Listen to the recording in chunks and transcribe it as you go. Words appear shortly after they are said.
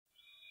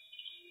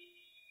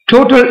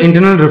Total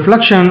internal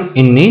reflection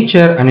in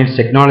nature and its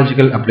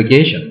technological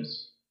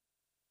applications.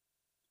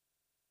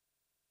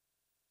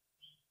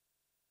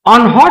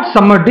 On hot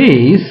summer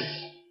days,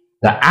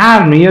 the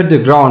air near the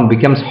ground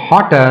becomes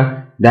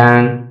hotter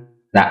than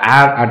the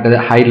air at the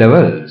high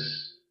levels.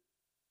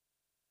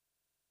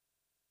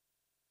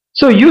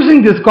 So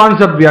using this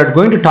concept, we are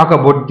going to talk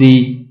about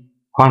the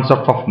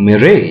concept of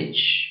mirage.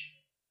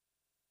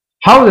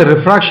 How the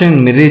refraction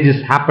in mirage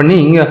is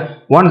happening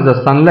once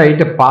the sunlight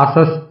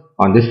passes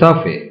on the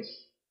surface.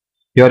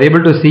 You are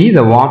able to see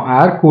the warm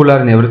air, cooler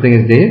and everything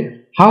is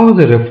there. How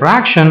the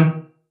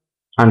refraction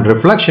and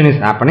reflection is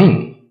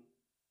happening.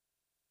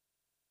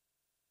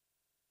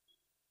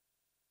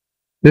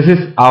 This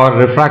is our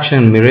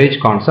refraction mirage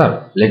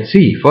concept. Let's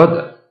see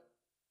further.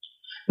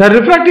 The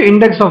refractive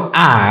index of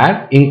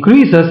air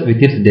increases with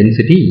its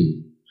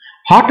density.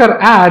 Hotter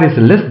air is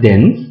less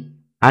dense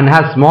and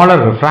has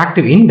smaller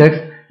refractive index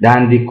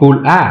than the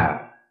cool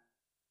air.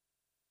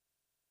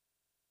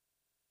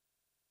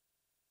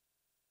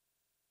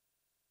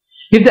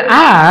 If the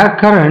air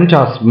currents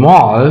are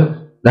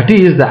small, that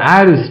is, the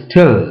air is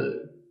still,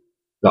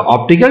 the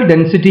optical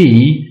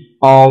density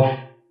of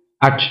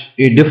at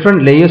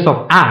different layers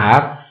of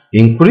air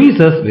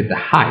increases with the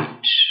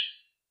height.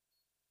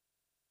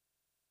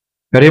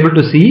 You are able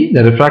to see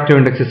the refractive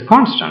index is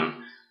constant.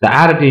 The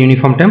air at a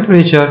uniform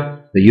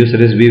temperature, the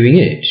user is viewing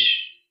it.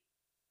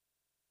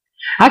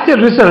 As a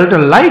result,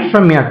 light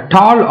from a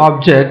tall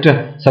object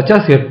such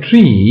as a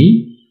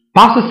tree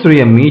passes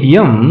through a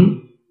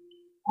medium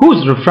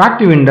whose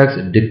refractive index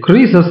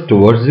decreases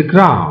towards the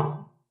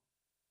ground.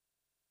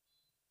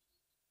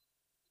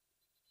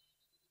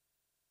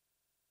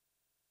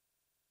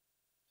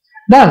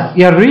 Thus,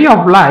 a ray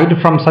of light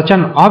from such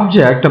an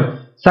object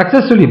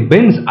successfully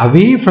bends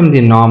away from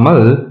the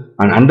normal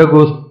and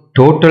undergoes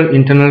total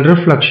internal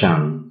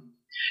reflection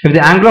if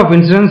the angle of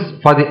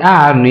incidence for the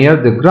air near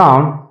the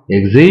ground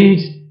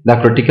exceeds the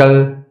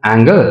critical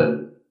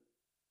angle.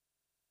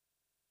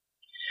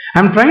 I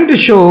am trying to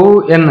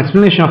show an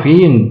explanation of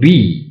A and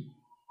B.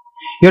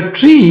 A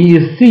tree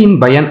is seen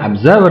by an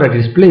observer at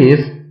its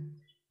place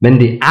when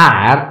the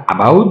air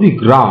above the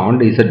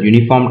ground is at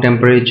uniform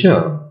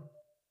temperature.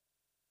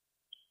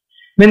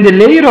 When the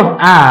layer of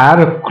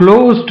air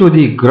close to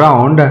the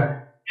ground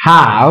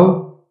have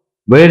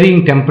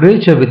varying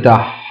temperature with the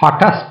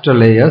hottest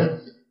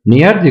layers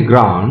near the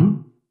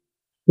ground,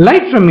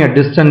 light from a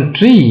distant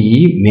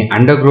tree may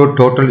undergo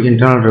total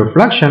internal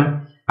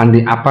reflection and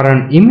the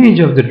apparent image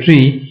of the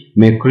tree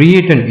may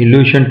create an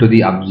illusion to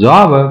the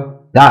observer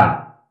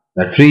that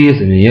the tree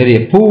is near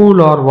a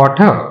pool or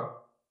water.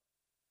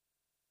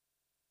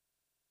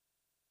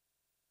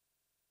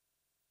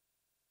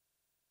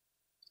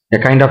 A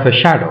kind of a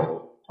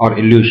shadow or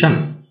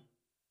illusion.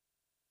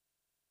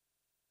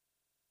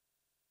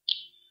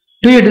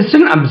 To a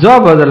distant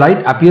observer, the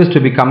light appears to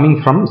be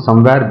coming from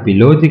somewhere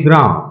below the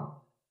ground.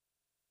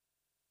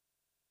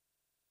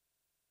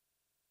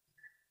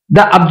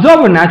 The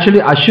observer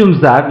naturally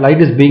assumes that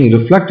light is being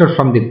reflected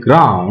from the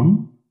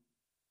ground,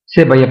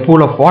 say by a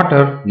pool of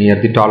water near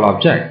the tall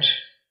object.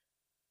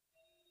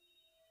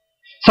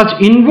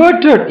 Such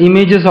inverted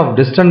images of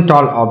distant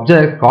tall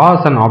objects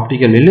cause an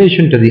optical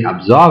illusion to the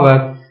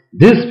observer.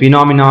 This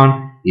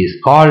phenomenon is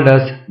called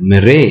as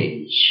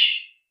mirage.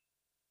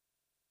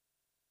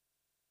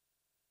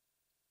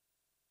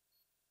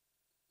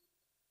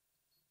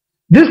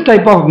 This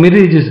type of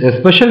mirage is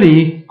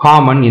especially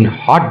common in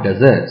hot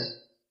deserts.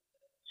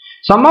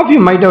 Some of you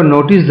might have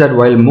noticed that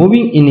while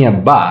moving in a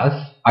bus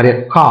or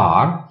a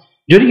car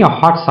during a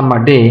hot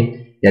summer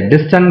day, a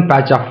distant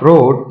patch of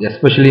road,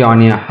 especially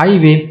on a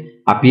highway,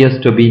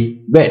 appears to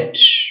be wet.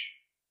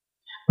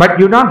 But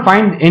you don't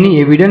find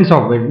any evidence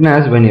of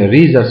wetness when you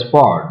reach the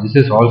spot.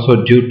 This is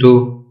also due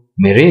to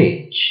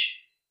mirage.